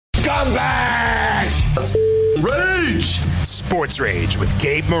scumbags! Let's rage! Sports Rage with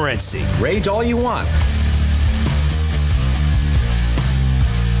Gabe Morency. Rage all you want.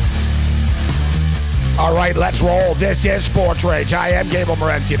 All right, let's roll. This is Sports Rage. I am Gabe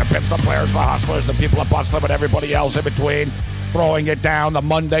Morency, the pimps, the players, the hustlers, the people that bustling, but everybody else in between. Throwing it down. The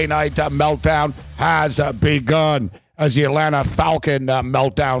Monday night meltdown has begun as the Atlanta Falcon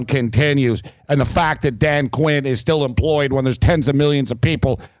meltdown continues. And the fact that Dan Quinn is still employed when there's tens of millions of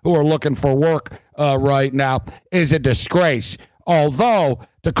people who are looking for work right now is a disgrace. Although,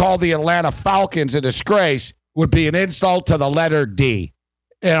 to call the Atlanta Falcons a disgrace would be an insult to the letter D.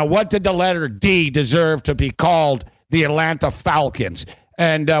 You know, what did the letter D deserve to be called the Atlanta Falcons?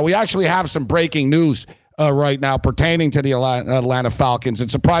 And we actually have some breaking news right now pertaining to the Atlanta Falcons.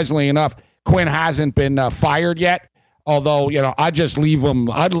 And surprisingly enough, Quinn hasn't been fired yet. Although, you know, I just leave him.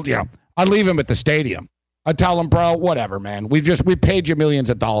 I'd leave him at the stadium. I tell him, bro, whatever, man. We paid you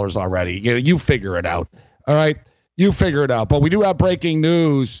millions of dollars already. You figure it out. All right, you figure it out. But we do have breaking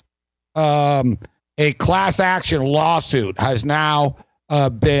news. A class action lawsuit has now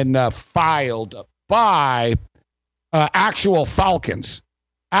been filed by actual Falcons.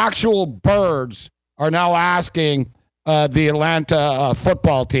 Actual birds are now asking the Atlanta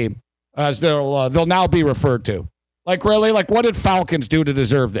football team, as they'll now be referred to. Like, really? Like, what did Falcons do to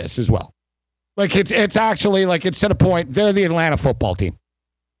deserve this as well? Like, it's actually, like, it's to the point, they're the Atlanta football team.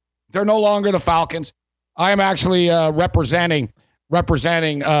 They're no longer the Falcons. I am actually representing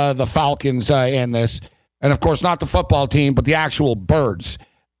the Falcons in this. And, of course, not the football team, but the actual birds.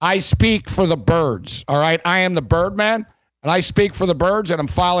 I speak for the birds, all right? I am the Birdman, and I speak for the birds, and I'm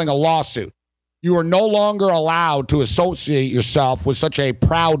filing a lawsuit. You are no longer allowed to associate yourself with such a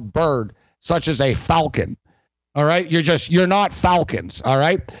proud bird, such as a falcon. All right? You're not falcons, all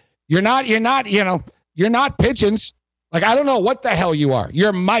right? You're not pigeons. Like, I don't know what the hell you are.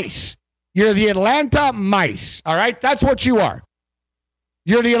 You're mice. You're the Atlanta mice, all right? That's what you are.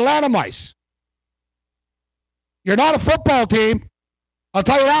 You're the Atlanta mice. You're not a football team. I'll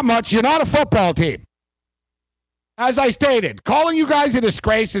tell you that much. You're not a football team. As I stated, calling you guys a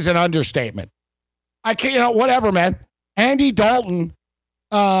disgrace is an understatement. I can't, whatever, man. Andy Dalton,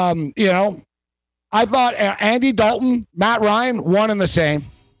 I thought Andy Dalton, Matt Ryan, one and the same.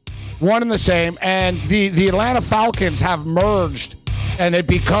 And the Atlanta Falcons have merged, and they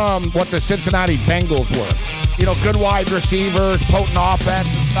become what the Cincinnati Bengals were. You know, good wide receivers, potent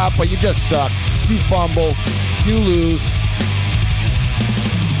offense and stuff, but you just suck. You fumble. You lose.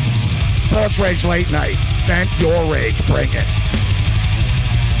 Sports Rage Late Night. Vent your rage. Bring it.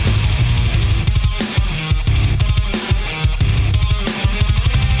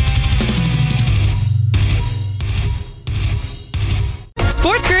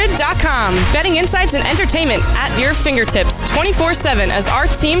 SportsGrid.com. Betting insights and entertainment at your fingertips 24/7 as our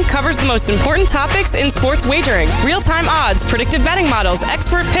team covers the most important topics in sports wagering. Real-time odds, predictive betting models,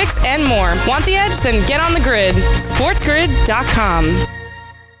 expert picks, and more. Want the edge? Then get on the grid. SportsGrid.com.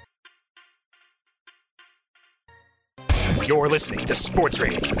 You're listening to Sports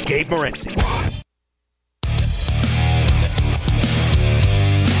Rage with Gabe Morency.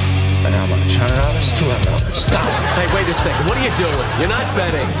 Stop. Hey, wait a second. What are you doing? You're not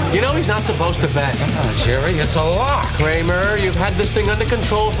betting. You know he's not supposed to bet. Jerry, it's a lock. Kramer, you've had this thing under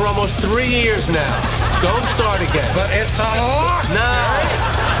control for almost 3 years now. Don't start again. But it's a lock. No.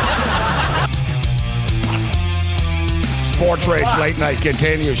 Sports Rage Late Night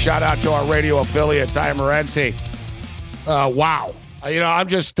continues. Shout out to our radio affiliates. I am Morency. Wow. I'm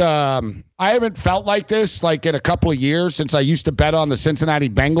just, I haven't felt like this like in a couple of years since I used to bet on the Cincinnati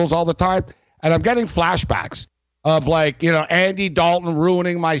Bengals all the time. And I'm getting flashbacks of Andy Dalton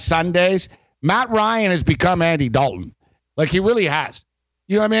ruining my Sundays. Matt Ryan has become Andy Dalton. Like, he really has.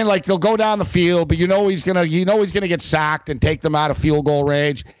 You know what I mean? Like, they'll go down the field, but he's going to get sacked and take them out of field goal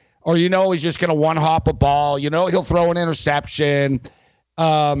range. Or, he's just going to one-hop a ball. He'll throw an interception.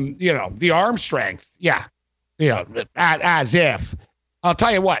 The arm strength. Yeah. As if. I'll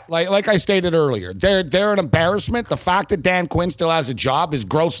tell you what, like I stated earlier, they're an embarrassment. The fact that Dan Quinn still has a job is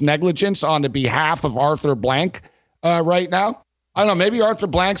gross negligence on the behalf of Arthur Blank right now. I don't know, maybe Arthur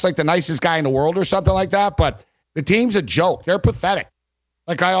Blank's like the nicest guy in the world or something like that, but the team's a joke. They're pathetic.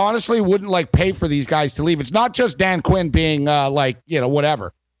 Like, I honestly wouldn't pay for these guys to leave. It's not just Dan Quinn being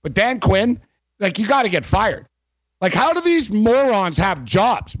whatever, but Dan Quinn, you got to get fired. Like, how do these morons have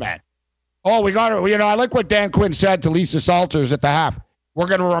jobs, man? Oh, we got to, I like what Dan Quinn said to Lisa Salters at the half. We're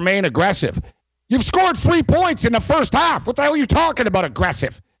going to remain aggressive. You've scored 3 points in the first half. What the hell are you talking about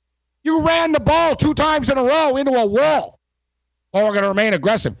aggressive? You ran the ball 2 times in a row into a wall. Oh, we're going to remain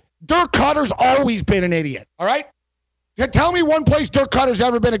aggressive. Dirk Cutter's always been an idiot, all right? Tell me one place Dirk Cutter's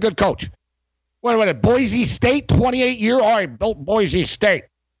ever been a good coach. What, Boise State, 28-year? All right, built Boise State.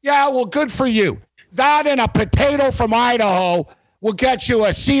 Yeah, well, good for you. That and a potato from Idaho will get you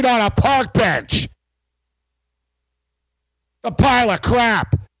a seat on a park bench. A pile of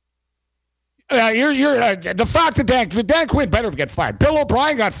crap. The fact that Dan Quinn better get fired. Bill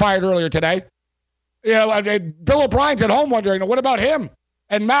O'Brien got fired earlier today. Bill O'Brien's at home wondering, what about him?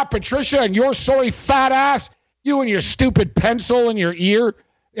 And Matt Patricia and your sorry fat ass, you and your stupid pencil in your ear.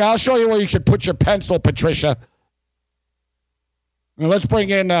 Yeah, I'll show you where you should put your pencil, Patricia. Now, let's bring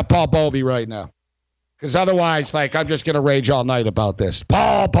in Paul Bovi right now. Because otherwise, I'm just going to rage all night about this.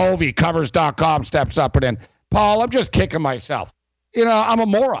 Paul Bovi, covers.com, steps up and in. Paul, I'm just kicking myself. I'm a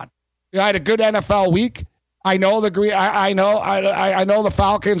moron. I had a good NFL week. I know I know the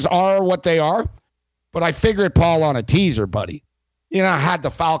Falcons are what they are, but I figured, Paul, on a teaser, buddy. I had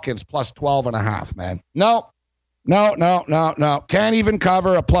the Falcons plus 12.5, man. No. Can't even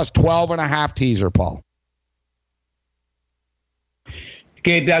cover a plus 12.5 teaser, Paul.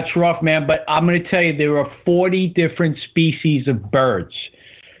 Gabe, that's rough, man. But I'm going to tell you, there are 40 different species of birds.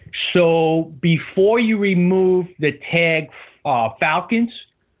 So before you remove the tag Falcons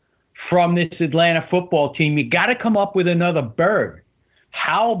from this Atlanta football team, you got to come up with another bird.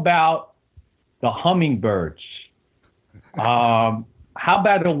 How about the hummingbirds? How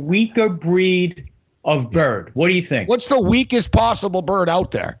about a weaker breed of bird? What do you think? What's the weakest possible bird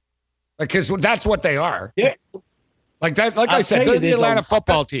out there? Because that's what they are. Yeah. Like I said, they're the Atlanta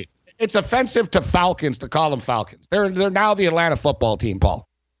football team. It's offensive to Falcons to call them Falcons. They're now the Atlanta football team, Paul.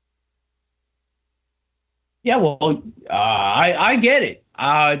 Yeah, well, I get it.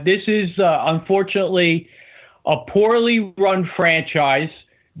 This is, unfortunately, a poorly run franchise.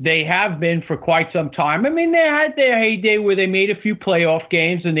 They have been for quite some time. I mean, they had their heyday where they made a few playoff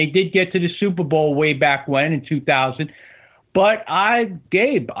games, and they did get to the Super Bowl way back when in 2000. But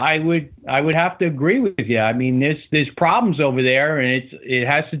Gabe, I would have to agree with you. I mean, there's problems over there, and it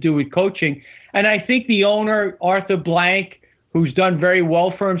has to do with coaching. And I think the owner, Arthur Blank, who's done very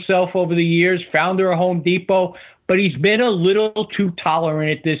well for himself over the years, founder of Home Depot, but he's been a little too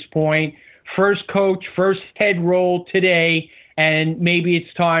tolerant at this point. First coach, first head role today, and maybe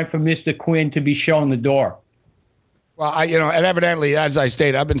it's time for Mr. Quinn to be shown the door. Well, and evidently, as I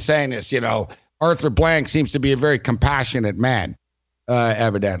stated, I've been saying this, Arthur Blank seems to be a very compassionate man,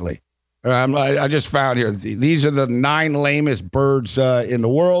 evidently. I just found here, these are the 9 lamest birds in the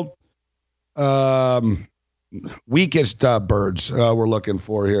world. Weakest birds we're looking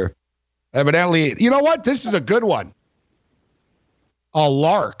for here. Evidently, you know what? This is a good one. A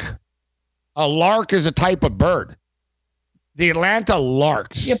lark. A lark is a type of bird. The Atlanta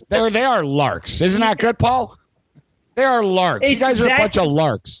Larks. Yep. They are larks. Isn't that good, Paul? They are larks. You guys are a bunch of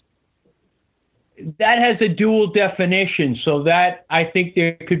larks. That has a dual definition, so that I think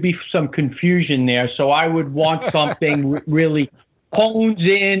there could be some confusion there. So I would want something really hones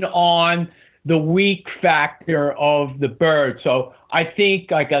in on the weak factor of the bird. So I think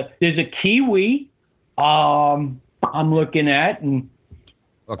there's a kiwi I'm looking at, and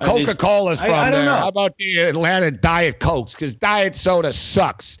Coca-Cola's from there. How about the Atlanta Diet Cokes? Because diet soda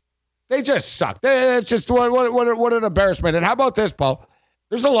sucks. They just suck. It's just what an embarrassment. And how about this, Paul?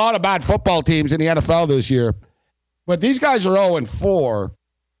 There's a lot of bad football teams in the NFL this year, but these guys are 0-4.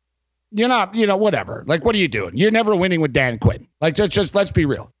 You're not, whatever. What are you doing? You're never winning with Dan Quinn. Just let's be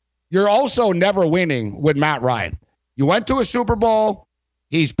real. You're also never winning with Matt Ryan. You went to a Super Bowl.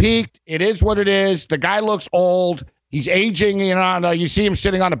 He's peaked. It is what it is. The guy looks old. He's aging. You see him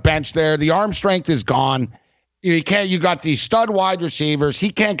sitting on a bench there. The arm strength is gone. You got these stud wide receivers. He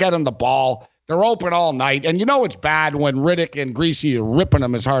can't get him the ball. They're open all night. And it's bad when Riddick and Greasy are ripping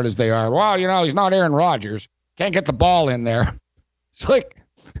them as hard as they are. Well, he's not Aaron Rodgers. Can't get the ball in there. It's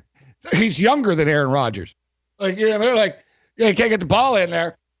he's younger than Aaron Rodgers. They're can't get the ball in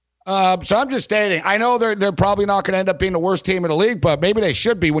there. So I'm just stating, I know they're probably not going to end up being the worst team in the league, but maybe they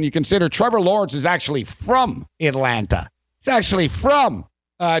should be when you consider Trevor Lawrence is actually from Atlanta. He's actually from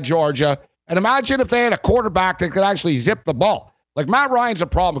Georgia. And imagine if they had a quarterback that could actually zip the ball. Matt Ryan's a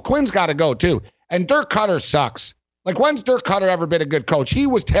problem. Quinn's got to go, too. And Dirk Cutter sucks. When's Dirk Cutter ever been a good coach? He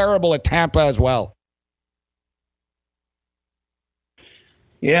was terrible at Tampa as well.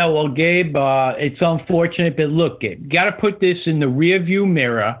 Yeah, well, Gabe, it's unfortunate. But look, Gabe, you got to put this in the rearview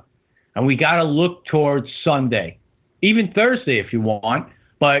mirror, and we got to look towards Sunday. Even Thursday if you want.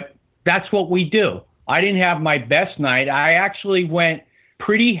 But that's what we do. I didn't have my best night. I actually went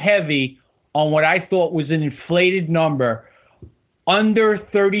pretty heavy on what I thought was an inflated number. Under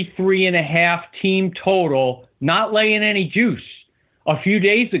 33.5 team total, not laying any juice a few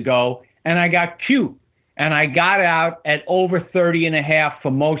days ago, and I got cute. and I got out at over 30.5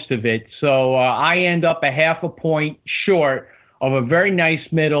 for most of it. So I end up a half a point short of a very nice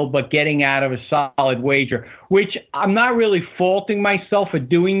middle, but getting out of a solid wager, which I'm not really faulting myself for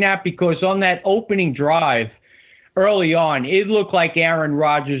doing that, because on that opening drive early on, it looked like Aaron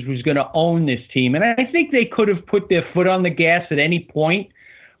Rodgers was going to own this team. And I think they could have put their foot on the gas at any point,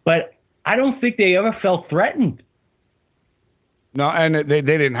 but I don't think they ever felt threatened. No, and they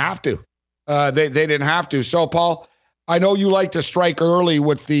didn't have to. They didn't have to. So, Paul, I know you like to strike early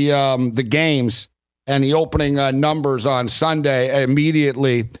with the games and the opening numbers on Sunday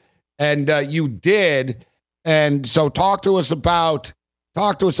immediately, and you did. And so, talk to us about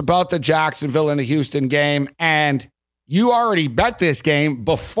the Jacksonville and the Houston game. And you already bet this game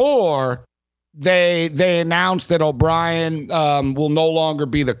before they announced that O'Brien will no longer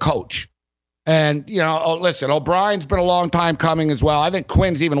be the coach. And, listen, O'Brien's been a long time coming as well. I think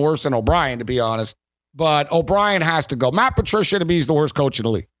Quinn's even worse than O'Brien, to be honest. But O'Brien has to go. Matt Patricia, to me, is the worst coach in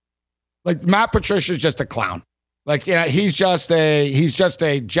the league. Like, Matt Patricia's just a clown. Like, he's just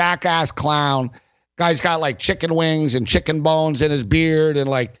a jackass clown. Guy's got, like, chicken wings and chicken bones in his beard. And,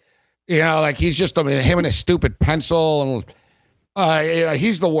 he's just him and his stupid pencil. And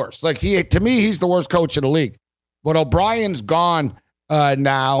he's the worst. To me, he's the worst coach in the league. But O'Brien's gone.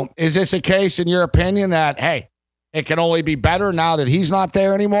 Now, is this a case, in your opinion, that, hey, it can only be better now that he's not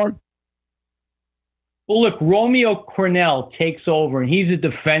there anymore? Well, look, Romeo Cornell takes over, and he's a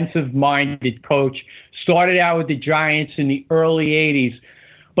defensive-minded coach. Started out with the Giants in the early 80s,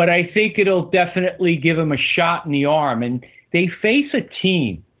 but I think it'll definitely give him a shot in the arm. And they face a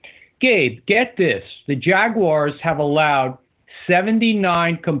team. Gabe, get this. The Jaguars have allowed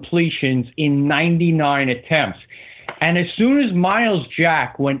 79 completions in 99 attempts. And as soon as Miles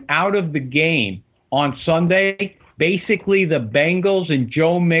Jack went out of the game on Sunday, basically the Bengals and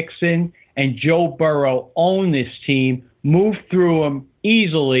Joe Mixon and Joe Burrow own this team, moved through them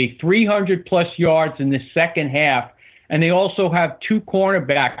easily, 300-plus yards in the second half. And they also have two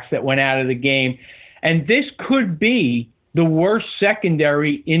cornerbacks that went out of the game. And this could be the worst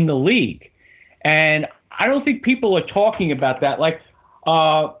secondary in the league. And I don't think people are talking about that.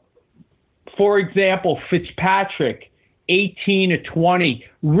 For example, Fitzpatrick, 18 of 20.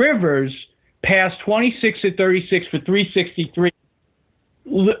 Rivers passed 26 of 36 for 363.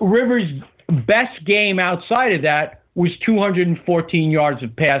 Rivers' best game outside of that was 214 yards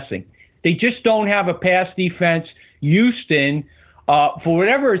of passing. They just don't have a pass defense. Houston, for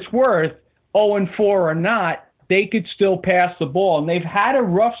whatever it's worth, 0-4 or not, they could still pass the ball. And they've had a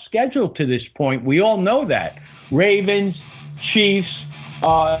rough schedule to this point. We all know that. Ravens, Chiefs,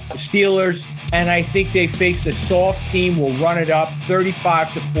 Steelers, and I think they face a soft team, will run it up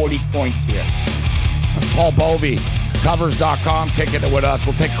 35 to 40 points here. Paul Bovi, Covers.com, kicking it with us.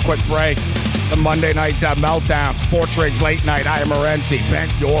 We'll take a quick break. The Monday Night Meltdown, Sports Rage Late Night. I am Morency.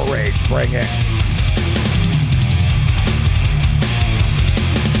 Vent your rage. Bring it.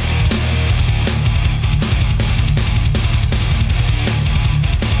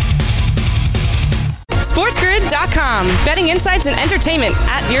 SportsGrid.com. Betting insights and entertainment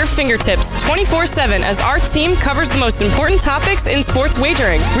at your fingertips 24/7 as our team covers the most important topics in sports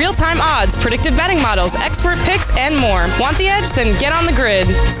wagering. Real-time odds, predictive betting models, expert picks, and more. Want the edge? Then get on the grid.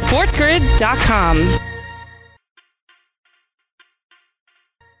 SportsGrid.com.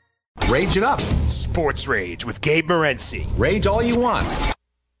 Rage it up. Sports Rage with Gabe Morency. Rage all you want.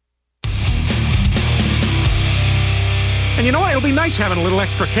 And you know what? It'll be nice having a little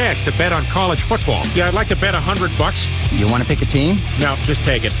extra cash to bet on college football. Yeah, I'd like to bet $100. You want to pick a team? No, just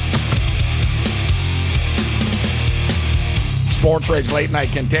take it. Sports Rage Late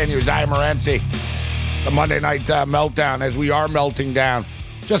Night continues. I am Morency. The Monday Night Meltdown, as we are melting down.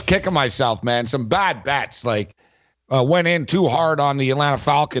 Just kicking myself, man. Some bad bets. Went in too hard on the Atlanta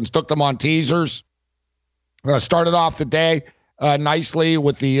Falcons. Took them on teasers. Started off the day nicely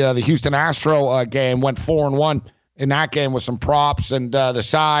with the Houston Astro game. Went 4-1. In that game with some props and the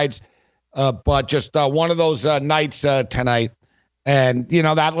sides, but just one of those nights tonight. And,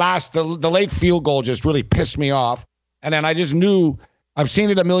 the late field goal just really pissed me off. And then I just knew, I've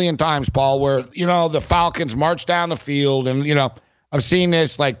seen it a million times, Paul, where, the Falcons march down the field. And, I've seen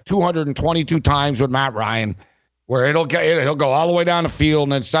this 222 times with Matt Ryan, where he'll go all the way down the field.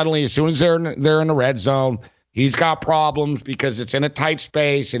 And then suddenly, as soon as they're in the red zone, he's got problems because it's in a tight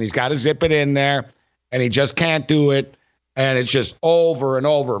space and he's got to zip it in there. And he just can't do it. And it's just over and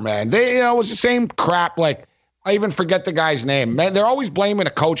over, man. It was the same crap. I even forget the guy's name. Man, they're always blaming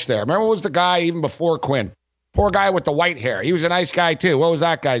the coach there. Remember, it was the guy even before Quinn. Poor guy with the white hair. He was a nice guy, too. What was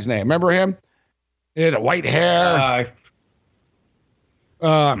that guy's name? Remember him? He had the white hair.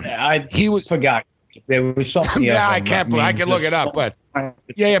 I forgot. There was something. Yeah, I can't. I can look it up, but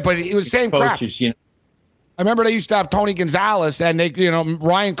yeah, but it was the same crap. You know. I remember they used to have Tony Gonzalez, and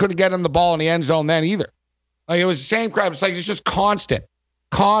Ryan couldn't get him the ball in the end zone then either. Like, it was the same crap. It's like it's just constant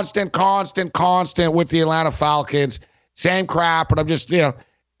with the Atlanta Falcons. Same crap, and I'm just it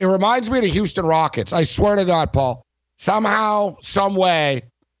reminds me of the Houston Rockets. I swear to God, Paul. Somehow, some way,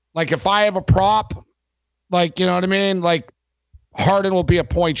 like if I have a prop, like you know what I mean, like Harden will be a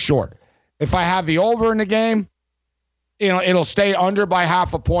point short. If I have the over in the game, it'll stay under by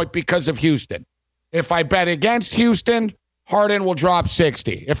half a point because of Houston. If I bet against Houston, Harden will drop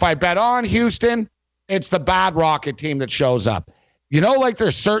 60. If I bet on Houston, it's the bad Rocket team that shows up. Like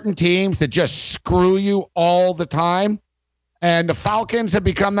there's certain teams that just screw you all the time. And the Falcons have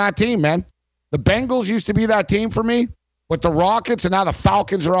become that team, man. The Bengals used to be that team for me, but the Rockets and now the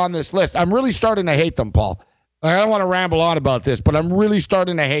Falcons are on this list. I'm really starting to hate them, Paul. I don't want to ramble on about this, but I'm really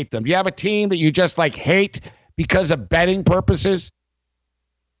starting to hate them. Do you have a team that you just hate because of betting purposes?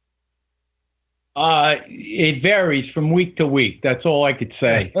 It varies from week to week. That's all I could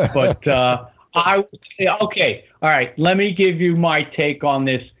say. But I would say, okay, all right, let me give you my take on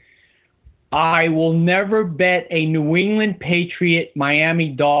this. I will never bet a New England Patriot Miami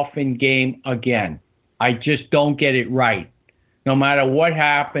Dolphin game again. I just don't get it right. No matter what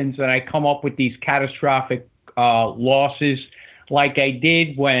happens, and I come up with these catastrophic losses like I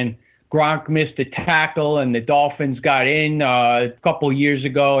did when Gronk missed a tackle and the Dolphins got in a couple years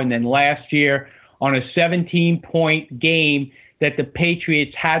ago, and then last year on a 17-point game that the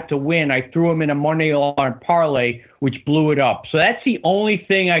Patriots had to win, I threw them in a money line parlay, which blew it up. So that's the only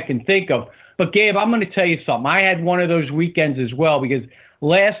thing I can think of. But, Gabe, I'm going to tell you something. I had one of those weekends as well because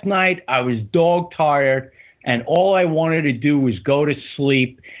last night I was dog tired, and all I wanted to do was go to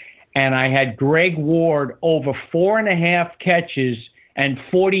sleep. And I had Greg Ward over 4.5 catches and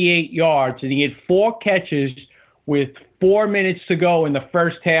 48 yards. And he had 4 catches with 4 minutes to go in the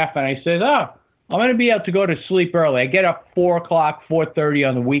first half. And I said, I'm going to be able to go to sleep early. I get up 4 o'clock, 4:30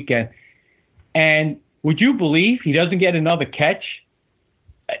 on the weekend. And would you believe he doesn't get another catch?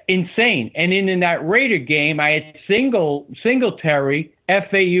 Insane. And in that Raider game, I had Singletary,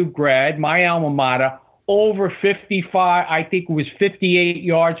 FAU grad, my alma mater, over 55, I think it was 58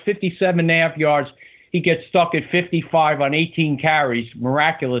 yards, 57.5 yards. He gets stuck at 55 on 18 carries,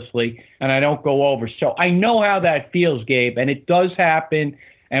 miraculously, and I don't go over. So I know how that feels, Gabe, and it does happen,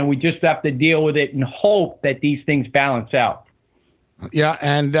 and we just have to deal with it and hope that these things balance out. Yeah,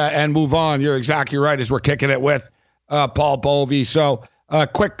 and move on. You're exactly right as we're kicking it with Paul Bovi. So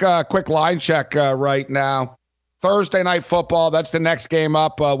quick line check right now. Thursday Night Football, that's the next game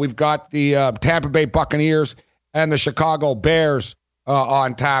up. We've got the Tampa Bay Buccaneers and the Chicago Bears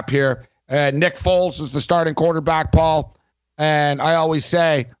on tap here. Nick Foles is the starting quarterback, Paul. And I always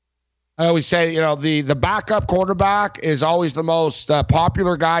say, the backup quarterback is always the most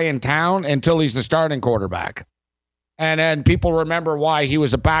popular guy in town until he's the starting quarterback. And then people remember why he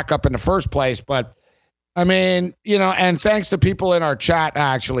was a backup in the first place. But I mean, and thanks to people in our chat,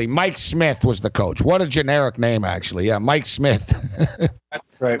 actually, Mike Smith was the coach. What a generic name, actually. Yeah, Mike Smith. That's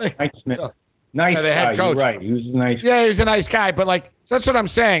right, Mike Smith. Nice the head guy, coach. You're right. He was nice. Yeah, he was a nice guy. But, that's what I'm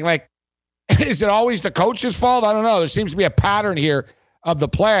saying. Is it always the coach's fault? I don't know. There seems to be a pattern here of the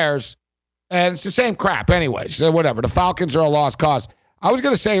players, and it's the same crap anyway. So, whatever. The Falcons are a lost cause. I was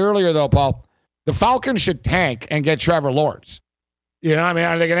going to say earlier, though, Paul, the Falcons should tank and get Trevor Lawrence. Are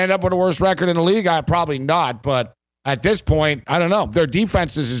they going to end up with the worst record in the league? Probably not. But at this point, I don't know. Their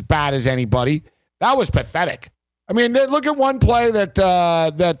defense is as bad as anybody. That was pathetic. I mean, look at one play that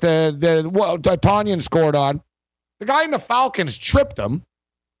Tanyan scored on. The guy in the Falcons tripped him,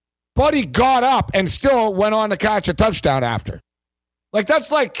 but he got up and still went on to catch a touchdown after. That's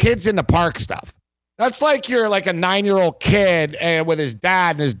like kids in the park stuff. That's like you're like a 9-year-old kid and with his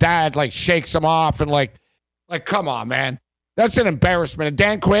dad, and his dad shakes him off and come on, man. That's an embarrassment. And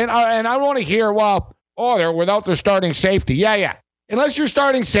Dan Quinn, and I don't want to hear, they're without their starting safety. Yeah. Unless your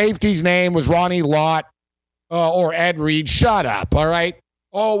starting safety's name was Ronnie Lott or Ed Reed, shut up, all right?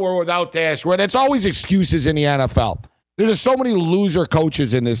 We're without this. It's always excuses in the NFL. There's just so many loser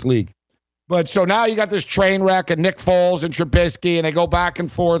coaches in this league. But so now you got this train wreck and Nick Foles and Trubisky, and they go back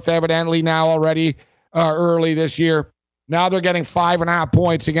and forth evidently now already early this year. Now they're getting 5.5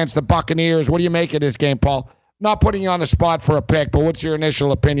 points against the Buccaneers. What do you make of this game, Paul? Not putting you on the spot for a pick, but what's your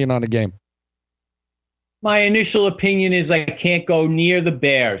initial opinion on the game? My initial opinion is I can't go near the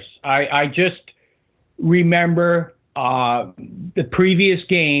Bears. I just remember the previous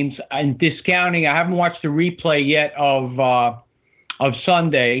games and discounting. I haven't watched the replay yet of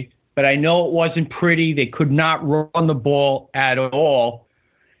Sunday, but I know it wasn't pretty. They could not run the ball at all.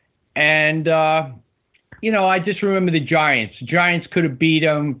 And I just remember the Giants. The Giants could have beat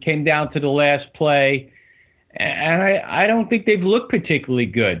them, came down to the last play. And I don't think they've looked particularly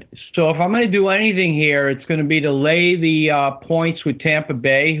good. So if I'm going to do anything here, it's going to be to lay the points with Tampa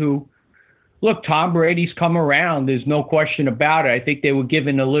Bay, who, look, Tom Brady's come around. There's no question about it. I think they were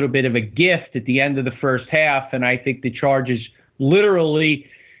given a little bit of a gift at the end of the first half, and I think the Chargers literally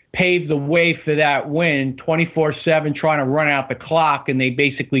paved the way for that win, 24-7, trying to run out the clock, and they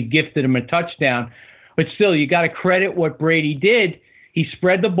basically gifted him a touchdown. But still, you got to credit what Brady did. He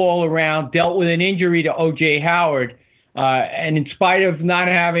spread the ball around, dealt with an injury to O.J. Howard, and in spite of not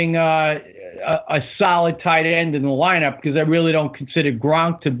having a solid tight end in the lineup, because I really don't consider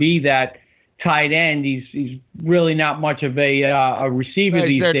Gronk to be that tight end. He's really not much of a receiver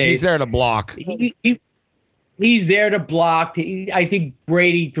these days. He's there to block. He's there to block. I think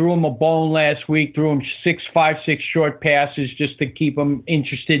Brady threw him a bone last week, threw him 5-6 short passes just to keep him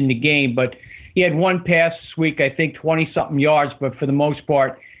interested in the game, but he had one pass this week, I think 20-something yards, but for the most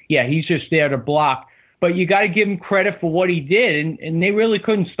part, yeah, he's just there to block. But you got to give him credit for what he did, and they really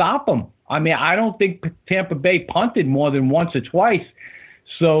couldn't stop him. I mean, I don't think Tampa Bay punted more than once or twice.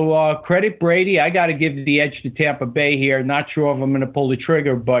 So credit Brady. I got to give the edge to Tampa Bay here. Not sure if I'm going to pull the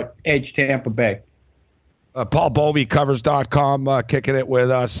trigger, but edge Tampa Bay. Paul Bovi, covers.com, kicking it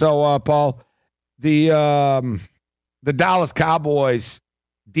with us. So, Paul, the Dallas Cowboys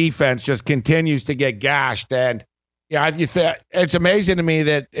defense just continues to get gashed, and it's amazing to me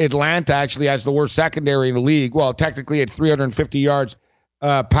that Atlanta actually has the worst secondary in the league. Well, technically at 350 yards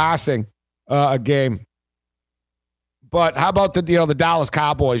passing a game, but how about the Dallas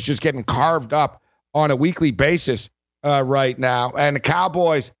Cowboys just getting carved up on a weekly basis right now, and the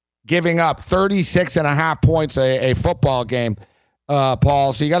Cowboys giving up 36.5 points a football game,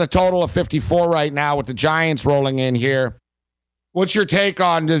 Paul. So you got a total of 54 right now with the Giants rolling in here. What's your take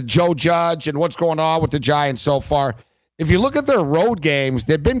on the Joe Judge and what's going on with the Giants so far? If you look at their road games,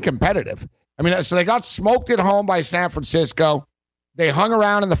 they've been competitive. I mean, so they got smoked at home by San Francisco. They hung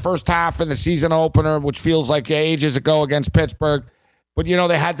around in the first half in the season opener, which feels like ages ago against Pittsburgh. But,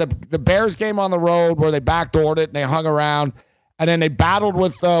 they had the Bears game on the road where they backdoored it and they hung around. And then they battled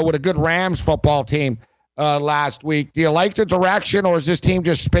with a good Rams football team last week. Do you like the direction, or is this team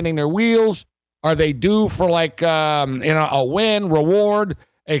just spinning their wheels? Are they due for a win, reward,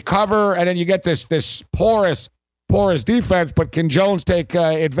 a cover, and then you get this porous defense? But can Jones take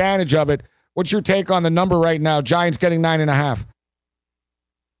advantage of it? What's your take on the number right now? Giants getting 9.5.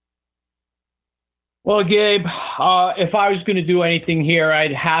 Well, Gabe, if I was going to do anything here,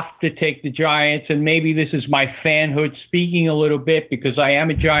 I'd have to take the Giants, and maybe this is my fanhood speaking a little bit because I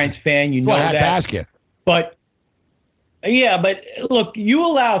am a Giants fan. You know that. I had to ask you. But look, you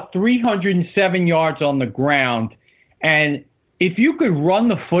allow 307 yards on the ground, and if you could run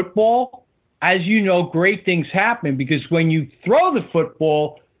the football, as you know, great things happen, because when you throw the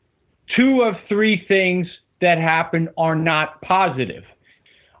football, 2 of 3 things that happen are not positive.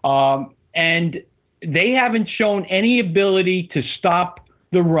 And they haven't shown any ability to stop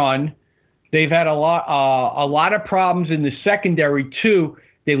the run. They've had a lot of problems in the secondary, too.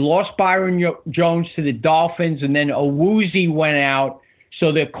 They lost Byron Jones to the Dolphins, and then Owuzie went out.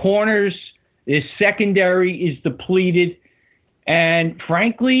 So their corners, their secondary is depleted. And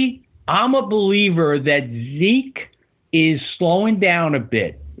frankly, I'm a believer that Zeke is slowing down a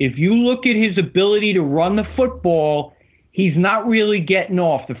bit. If you look at his ability to run the football, he's not really getting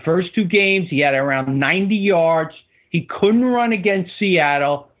off. The first 2 games, he had around 90 yards. He couldn't run against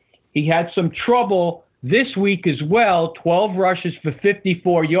Seattle. He had some trouble this week as well, 12 rushes for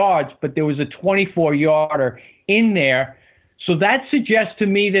 54 yards, but there was a 24-yarder in there. So that suggests to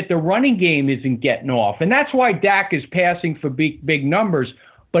me that the running game isn't getting off. And that's why Dak is passing for big numbers,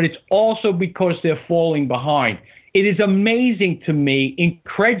 but it's also because they're falling behind. It is amazing to me,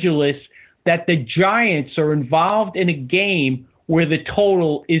 incredulous, that the Giants are involved in a game where the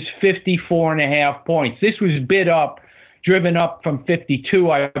total is 54.5 points. This was driven up from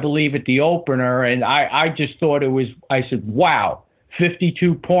 52, I believe, at the opener, and I just thought I said, wow,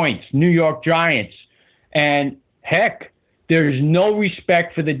 52 points, New York Giants. And heck, there's no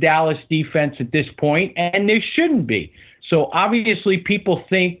respect for the Dallas defense at this point, and there shouldn't be. So obviously people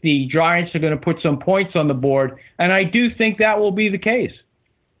think the Giants are going to put some points on the board, and I do think that will be the case.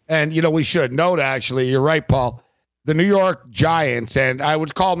 And, we should note, actually, you're right, Paul, the New York Giants, and I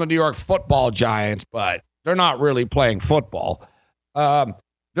would call them the New York football Giants, but they're not really playing football.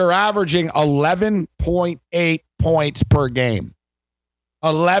 They're averaging 11.8 points per game.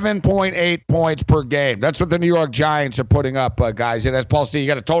 11.8 points per game. That's what the New York Giants are putting up, guys. And as Paul said, you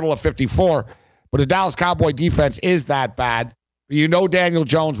got a total of 54. But the Dallas Cowboy defense is that bad You know Daniel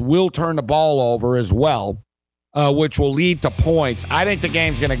Jones will turn the ball over as well, which will lead to points. I think the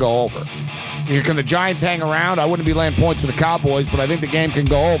game's going to go over. Can the Giants hang around? I wouldn't be laying points for the Cowboys, but I think the game can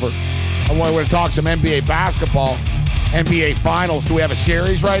go over. I want to talk some NBA basketball, NBA Finals. Do we have a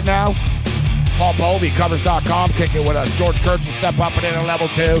series right now? Paul Bovi, covers.com, kick it with us. George Kurtz will step up and in at level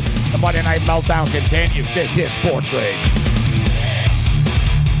 2. The Monday Night Meltdown continues. This is Sports Rage.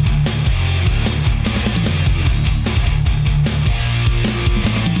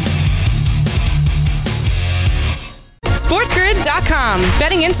 SportsGrid.com.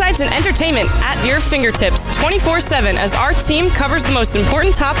 Betting insights and entertainment at your fingertips 24/7 as our team covers the most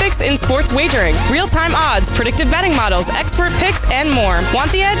important topics in sports wagering. Real-time odds, predictive betting models, expert picks, and more. Want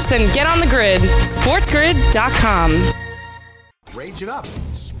the edge? Then get on the grid. SportsGrid.com. Rage it up.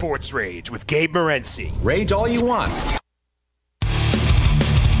 Sports Rage with Gabe Morency. Rage all you want.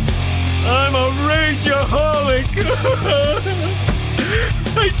 I'm a rageaholic.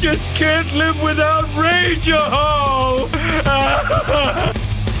 I just can't live without Rageahol.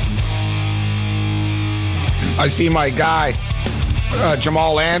 I see my guy,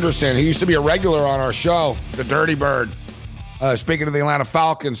 Jamal Anderson. He used to be a regular on our show, the Dirty Bird. Speaking of the Atlanta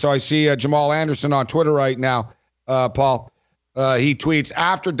Falcons, so I see Jamal Anderson on Twitter right now, Paul. He tweets,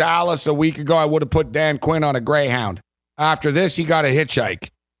 after Dallas a week ago, I would have put Dan Quinn on a Greyhound. After this, he got a hitchhike.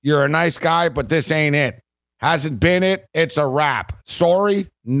 You're a nice guy, but this ain't it. Hasn't been it. It's a wrap. Sorry,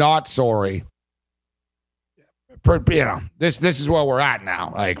 not sorry. This is where we're at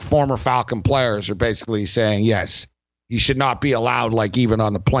now. Like, former Falcon players are basically saying, yes, he should not be allowed, like, even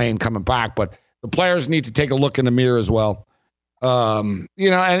on the plane coming back. But the players need to take a look in the mirror as well.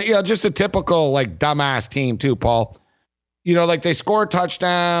 Just a typical, like, dumbass team too, Paul. Like, they score a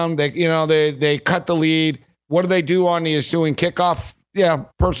touchdown. They cut the lead. What do they do on the ensuing kickoff? Yeah,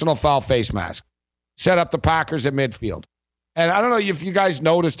 personal foul face mask. Set up the Packers at midfield. And I don't know if you guys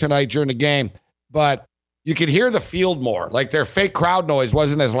noticed tonight during the game, but you could hear the field more. Like, their fake crowd noise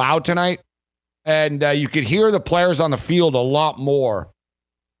wasn't as loud tonight. And you could hear the players on the field a lot more.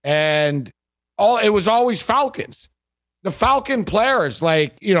 And it was always Falcons. The Falcon players,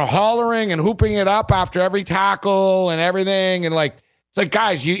 hollering and hooping it up after every tackle and everything. And, it's like,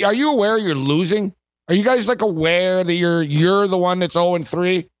 guys, are you aware you're losing? Are you guys, aware that you're the one that's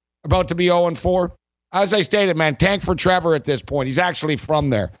 0-3, about to be 0-4? As I stated, man, tank for Trevor at this point. He's actually from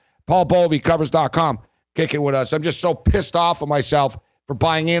there. Paul Bovi, covers.com, kick it with us. I'm just so pissed off of myself for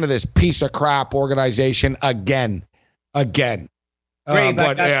buying into this piece of crap organization again. I got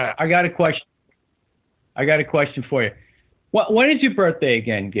a question. I got a question for you. When is your birthday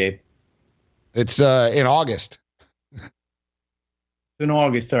again, Gabe? It's in August. In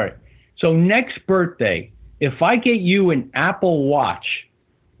August, all right. So next birthday, if I get you an Apple Watch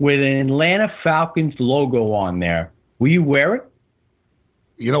with an Atlanta Falcons logo on there, will you wear it?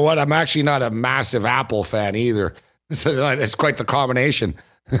 You know what? I'm actually not a massive Apple fan either. So it's quite the combination.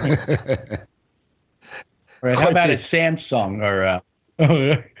 Right. How about a Samsung or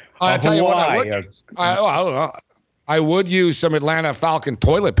I'll tell you what, I don't know. I would use some Atlanta Falcon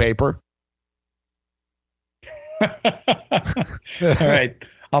toilet paper. All right.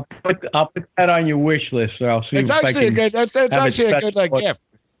 I'll put that on your wish list, or I'll see. It's actually a good. It's actually a good gift.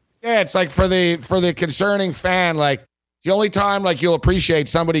 Yeah, it's like for the concerning fan, it's the only time you'll appreciate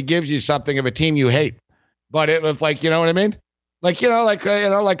somebody gives you something of a team you hate. But it was you know what I mean? I'd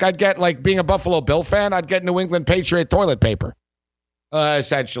get being a Buffalo Bill fan, I'd get New England Patriot toilet paper.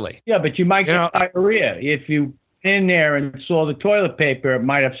 Essentially. Yeah, but you might get diarrhea if you in there and saw the toilet paper. It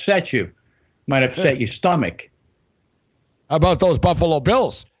might upset you. Might upset your stomach. How about those Buffalo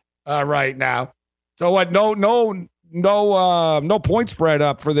Bills right now? So what? No point spread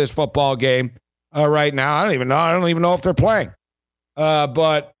up for this football game right now. I don't even know if they're playing.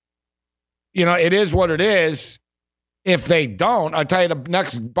 But it is what it is. If they don't, I'll tell you, the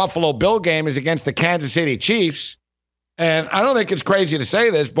next Buffalo Bill game is against the Kansas City Chiefs. And I don't think it's crazy to say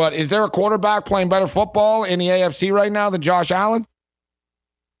this, but is there a quarterback playing better football in the AFC right now than Josh Allen?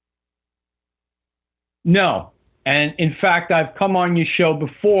 No. And in fact, I've come on your show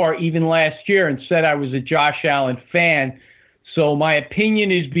before, even last year, and said I was a Josh Allen fan. So my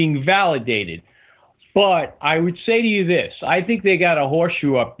opinion is being validated. But I would say to you this. I think they got a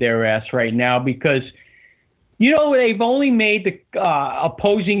horseshoe up their ass right now because, they've only made the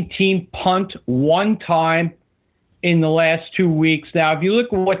opposing team punt one time in the last 2 weeks. Now, if you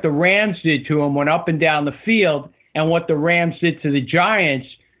look at what the Rams did to them, went up and down the field, and what the Rams did to the Giants,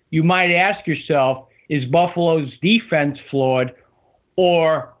 you might ask yourself, is Buffalo's defense flawed,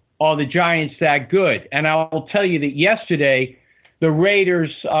 or are the Giants that good? And I will tell you that yesterday, the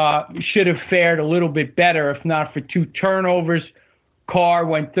Raiders should have fared a little bit better if not for 2 turnovers. Carr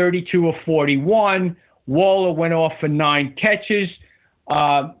went 32 of 41. Waller went off for 9 catches.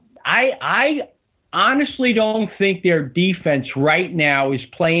 I honestly don't think their defense right now is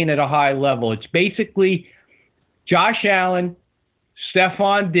playing at a high level. It's basically Josh Allen,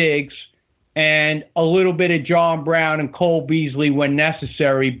 Stephon Diggs, and a little bit of John Brown and Cole Beasley when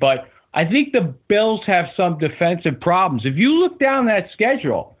necessary. But I think the Bills have some defensive problems. If you look down that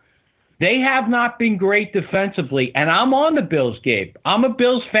schedule, they have not been great defensively. And I'm on the Bills, Gabe. I'm a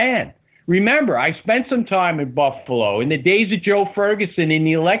Bills fan. Remember, I spent some time in Buffalo. In the days of Joe Ferguson in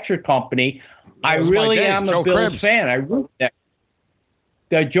the electric company, I really am a Bills fan. I root that.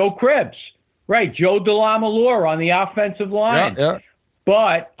 Joe Cribbs. Right, Joe DeLamalure on the offensive line. Yeah.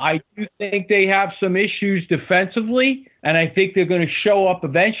 But I do think they have some issues defensively, and I think they're going to show up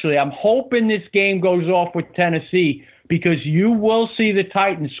eventually. I'm hoping this game goes off with Tennessee because you will see the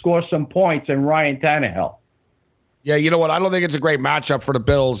Titans score some points and Ryan Tannehill. Yeah, you know what? I don't think it's a great matchup for the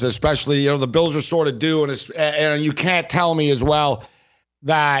Bills, especially, the Bills are sort of due, and you can't tell me as well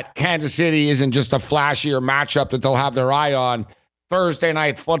that Kansas City isn't just a flashier matchup that they'll have their eye on. Thursday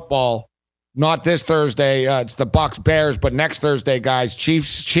night football, not this Thursday. It's the Bucs-Bears, but next Thursday, guys,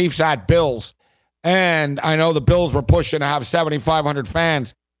 Chiefs at Bills. And I know the Bills were pushing to have 7,500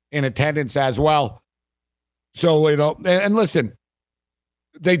 fans in attendance as well. So, and listen,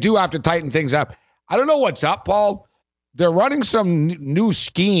 they do have to tighten things up. I don't know what's up, Paul. They're running some new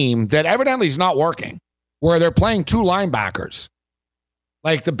scheme that evidently is not working, where they're playing 2 linebackers.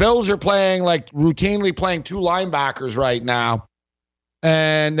 Like the Bills are routinely playing 2 linebackers right now.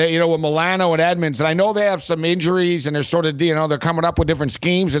 And, with Milano and Edmonds, and I know they have some injuries and they're sort of, they're coming up with different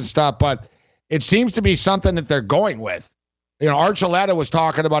schemes and stuff, but it seems to be something that they're going with. Archuleta was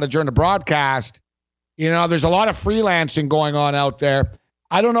talking about it during the broadcast. There's a lot of freelancing going on out there.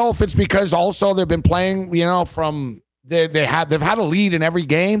 I don't know if it's because also they've been playing, from they've had a lead in every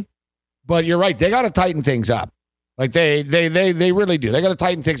game, but you're right. They got to tighten things up. Like they really do. They got to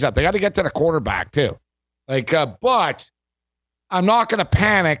tighten things up. They got to get to the quarterback too. But I'm not going to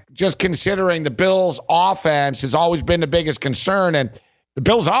panic just considering the Bills' offense has always been the biggest concern. And the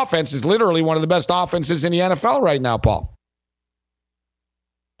Bills' offense is literally one of the best offenses in the NFL right now, Paul.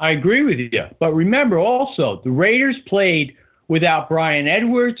 I agree with you. But remember also, the Raiders played without Bryan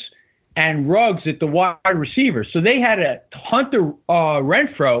Edwards and Ruggs at the wide receiver. So they had Hunter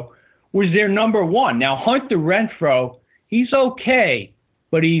Renfrow was their number 1. Now, Hunter Renfrow, he's okay,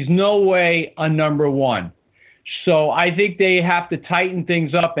 but he's no way a number 1. So I think they have to tighten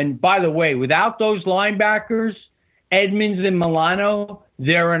things up. And by the way, without those linebackers, Edmonds and Milano,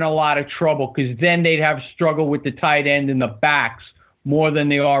 they're in a lot of trouble because then they'd have struggle with the tight end and the backs more than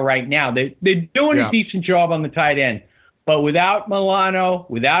they are right now. They're doing a decent job on the tight end. But without Milano,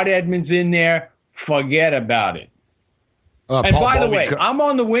 without Edmonds in there, forget about it. And Paul, by the Bovi, way, I'm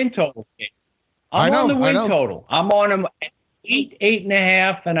on the win total. I'm on the win total. I'm on them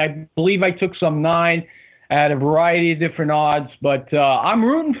 8.5, and I believe I took some 9 at a variety of different odds. But I'm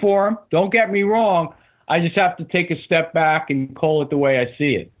rooting for them. Don't get me wrong. I just have to take a step back and call it the way I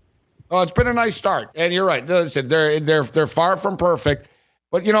see it. Oh, it's been a nice start, and you're right. Listen, they're far from perfect,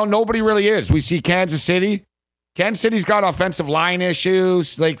 but nobody really is. We see Kansas City. Kansas City's got offensive line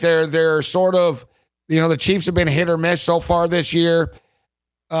issues. Like they're sort of, the Chiefs have been hit or miss so far this year.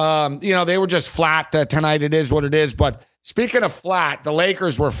 They were just flat tonight. It is what it is. But speaking of flat, the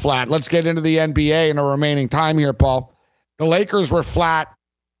Lakers were flat. Let's get into the NBA in the remaining time here, Paul. The Lakers were flat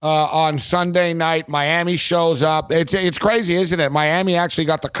on Sunday night. Miami shows up. It's crazy, isn't it? Miami actually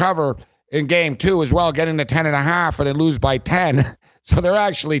got the cover in game 2 as well, getting to 10.5 and then lose by 10. So they're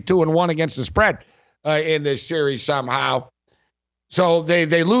actually 2-1 against the spread in this series somehow. So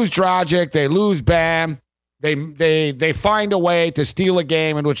they lose Dragic, they lose Bam, they find a way to steal a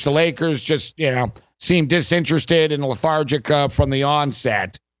game in which the Lakers just seem disinterested and lethargic from the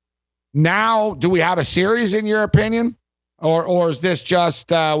onset. Now, do we have a series in your opinion, or is this just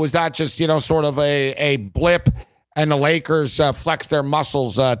was that just sort of a blip and the Lakers flex their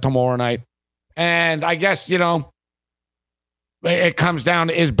muscles tomorrow night? And I guess it comes down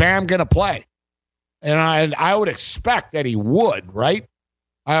to, is Bam going to play? And I would expect that he would, right?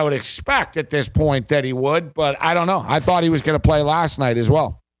 I would expect at this point that he would, but I don't know. I thought he was going to play last night as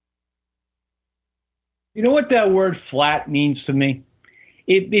well. You know what that word flat means to me?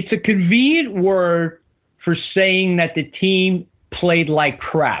 It's a convenient word for saying that the team played like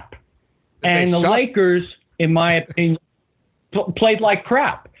crap. And the Lakers, in my opinion, played like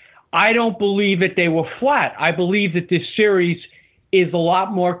crap. I don't believe that they were flat. I believe that this series is a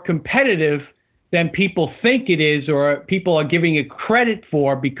lot more competitive than people think it is, or people are giving it credit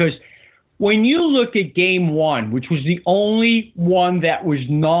for, because when you look at game one, which was the only one that was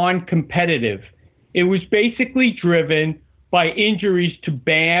non-competitive, it was basically driven by injuries to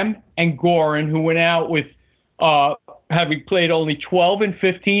Bam and Goran, who went out with having played only 12 and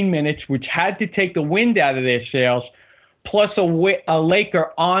 15 minutes, which had to take the wind out of their sails, plus a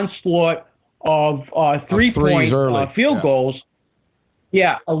Laker onslaught of three-point field goals.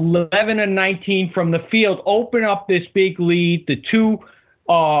 Yeah, 11 and 19 from the field open up this big lead. The two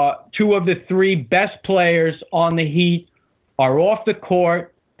of the three best players on the Heat are off the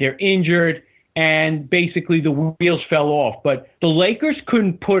court. They're injured, and basically the wheels fell off. But the Lakers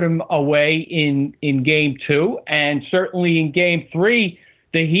couldn't put them away in game two, and certainly in game three,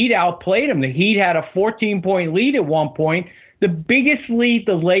 the Heat outplayed them. The Heat had a 14-point lead at one point. The biggest lead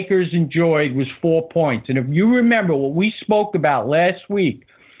the Lakers enjoyed was 4 points. And if you remember what we spoke about last week,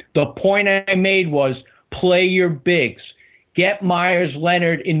 the point I made was play your bigs. Get Myers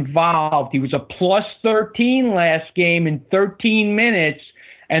Leonard involved. He was a plus 13 last game in 13 minutes,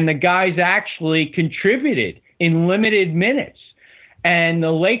 and the guys actually contributed in limited minutes. And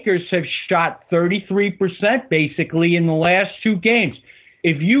the Lakers have shot 33% basically in the last two games.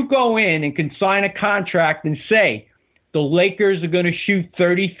 If you go in and can sign a contract and say the Lakers are going to shoot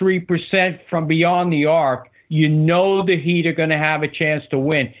 33% from beyond the arc, you know the Heat are going to have a chance to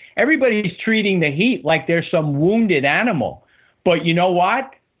win. Everybody's treating the Heat like they're some wounded animal. But you know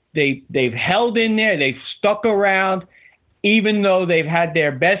what? They've held in there. They've stuck around, even though they've had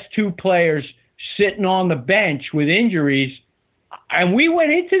their best two players sitting on the bench with injuries. And we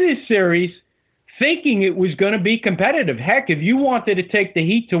went into this series thinking it was going to be competitive. Heck, if you wanted to take the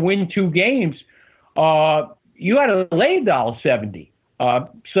Heat to win two games, you had to lay $1.70.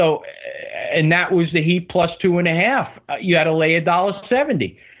 And that was the Heat plus 2.5. You had to lay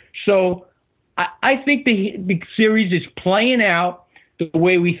 $1.70. So I think the series is playing out the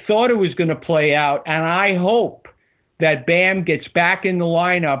way we thought it was going to play out, and I hope that Bam gets back in the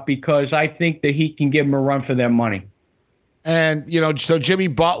lineup, because I think the Heat can give him a run for their money. And, so Jimmy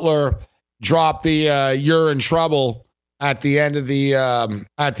Butler dropped the you're in trouble at the end of the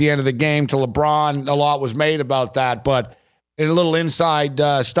game to LeBron. A lot was made about that, but in a little inside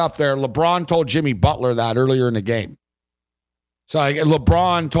stuff there, LeBron told Jimmy Butler that earlier in the game. So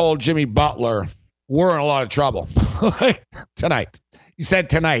LeBron told Jimmy Butler, we're in a lot of trouble tonight. He said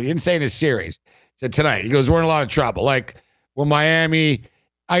tonight. He didn't say in his series. He said tonight. He goes, we're in a lot of trouble. Like when Miami,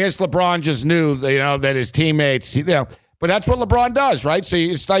 I guess LeBron just knew that his teammates, but that's what LeBron does, right? So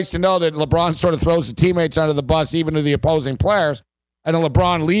it's nice to know that LeBron sort of throws the teammates under the bus, even to the opposing players. And then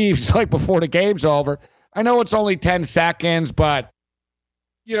LeBron leaves before the game's over. I know it's only 10 seconds, but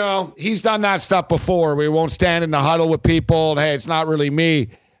he's done that stuff before. We won't stand in the huddle with people and, hey, it's not really me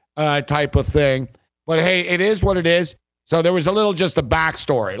type of thing. But, hey, it is what it is. So there was just a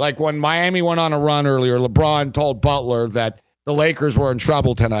backstory. Like when Miami went on a run earlier, LeBron told Butler that the Lakers were in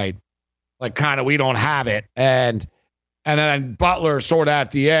trouble tonight. Like kind of we don't have it. And then Butler sort of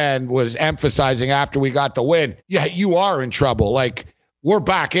at the end was emphasizing after we got the win, yeah, you are in trouble. Like we're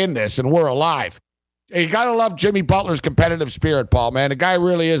back in this and we're alive. You got to love Jimmy Butler's competitive spirit, Paul, man. The guy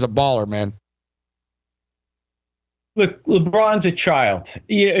really is a baller, man. Look, LeBron's a child.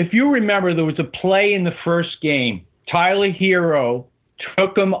 If you remember, there was a play in the first game. Tyler Hero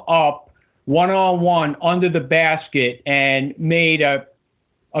took him up one-on-one under the basket and made a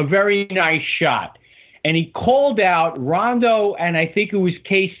very nice shot. And he called out Rondo and I think it was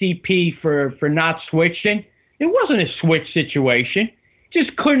KCP for not switching. It wasn't a switch situation. He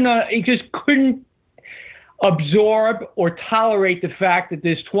just couldn't absorb or tolerate the fact that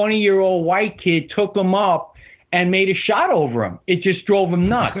this 20-year-old white kid took him up and made a shot over him. It just drove him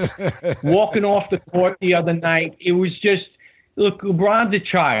nuts. Walking off the court the other night, it was just, look, LeBron's a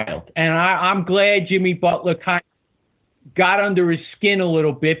child. And I'm glad Jimmy Butler kind of got under his skin a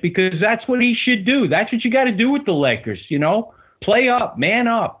little bit, because that's what he should do. That's what you got to do with the Lakers, Play up, man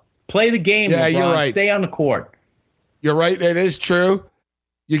up. Play the game, yeah, LeBron. You're right. Stay on the court. You're right. It is true.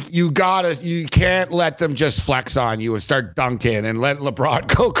 You can't let them just flex on you and start dunking and let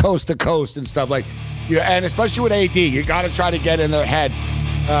LeBron go coast to coast and stuff like. And especially with AD, you got to try to get in their heads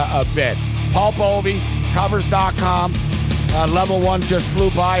a bit. Paul Bovi, covers.com. Level 1 just flew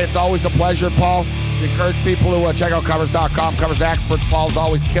by. It's always a pleasure, Paul. We encourage people to check out covers.com. Covers experts. Paul's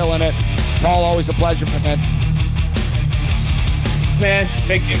always killing it. Paul, always a pleasure, man. Man,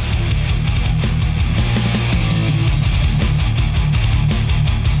 thank you.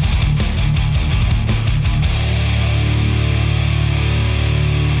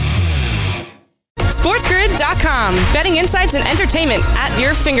 SportsGrid.com. Betting insights and entertainment at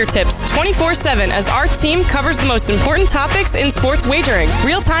your fingertips 24/7 as our team covers the most important topics in sports wagering.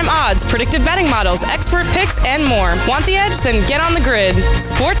 Real-time odds, predictive betting models, expert picks, and more. Want the edge? Then get on the grid.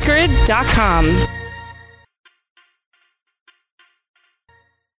 SportsGrid.com.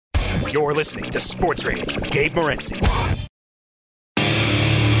 You're listening to Sports Rage with Gabe Morency.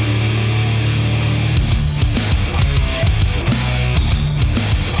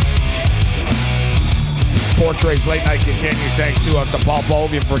 Sports Rage Late Night continues. Thanks to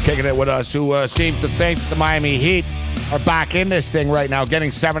Bovi for kicking it with us, who seems to think the Miami Heat are back in this thing right now,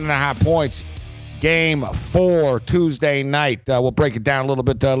 getting 7.5 points. Game 4 Tuesday night. We'll break it down a little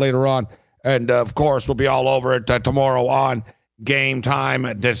bit later on. And, of course, we'll be all over it tomorrow on Game Time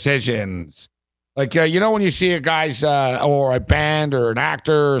Decisions. Like, when you see a guy's or a band or an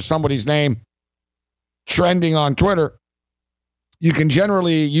actor or somebody's name trending on Twitter, you can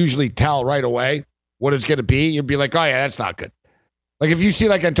usually tell right away what it's going to be. You'd be like, oh, yeah, that's not good. Like, if you see,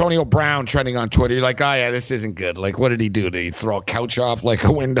 like, Antonio Brown trending on Twitter, you're like, oh, yeah, this isn't good. Like, what did he do? Did he throw a couch off, like,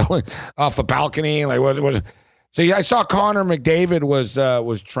 a window, off a balcony? Like, what? So, yeah, I saw Connor McDavid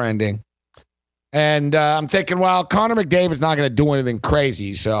was trending. And I'm thinking, well, Connor McDavid's not going to do anything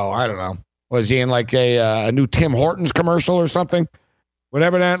crazy. So, I don't know. Was he in, like, a new Tim Hortons commercial or something? But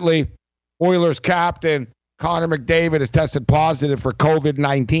evidently, Oilers captain Connor McDavid has tested positive for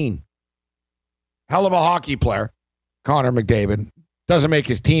COVID-19. Hell of a hockey player, Connor McDavid. Doesn't make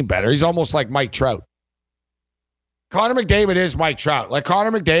his team better. He's almost like Mike Trout. Connor McDavid is Mike Trout. Like,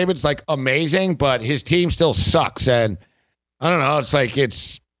 Connor McDavid's, like, amazing, but his team still sucks. And I don't know. It's like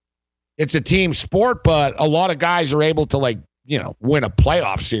it's a team sport, but a lot of guys are able to, like, win a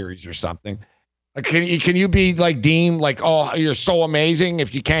playoff series or something. Like, can you be, like, deemed like, oh, you're so amazing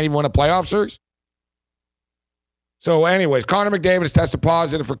if you can't even win a playoff series? So, anyways, Connor McDavid has tested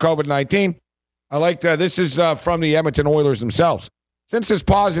positive for COVID-19. I like that. This is from the Edmonton Oilers themselves. Since his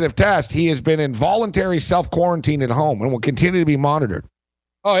positive test, he has been in voluntary self-quarantine at home and will continue to be monitored.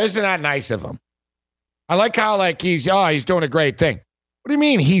 Oh, isn't that nice of him? I like how, like, he's doing a great thing. What do you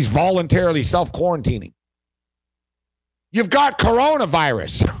mean he's voluntarily self-quarantining? You've got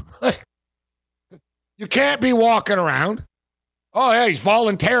coronavirus. You can't be walking around. Oh, yeah, he's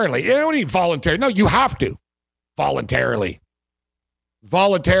voluntarily. You don't need voluntary. No, you have to. Voluntarily.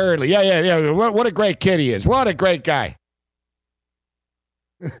 Yeah. What a great kid he is. What a great guy.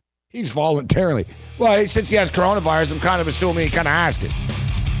 He's voluntarily. Well, since he has coronavirus, I'm kind of assuming he kind of has it.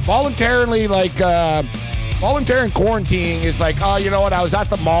 Voluntarily, like, voluntary quarantining is like, oh, you know what? I was at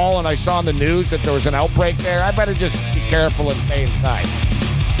the mall and I saw on the news that there was an outbreak there. I better just be careful and stay inside.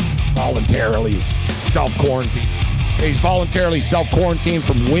 Voluntarily self-quarantine. He's voluntarily self-quarantined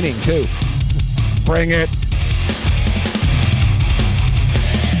from winning, too. Bring it.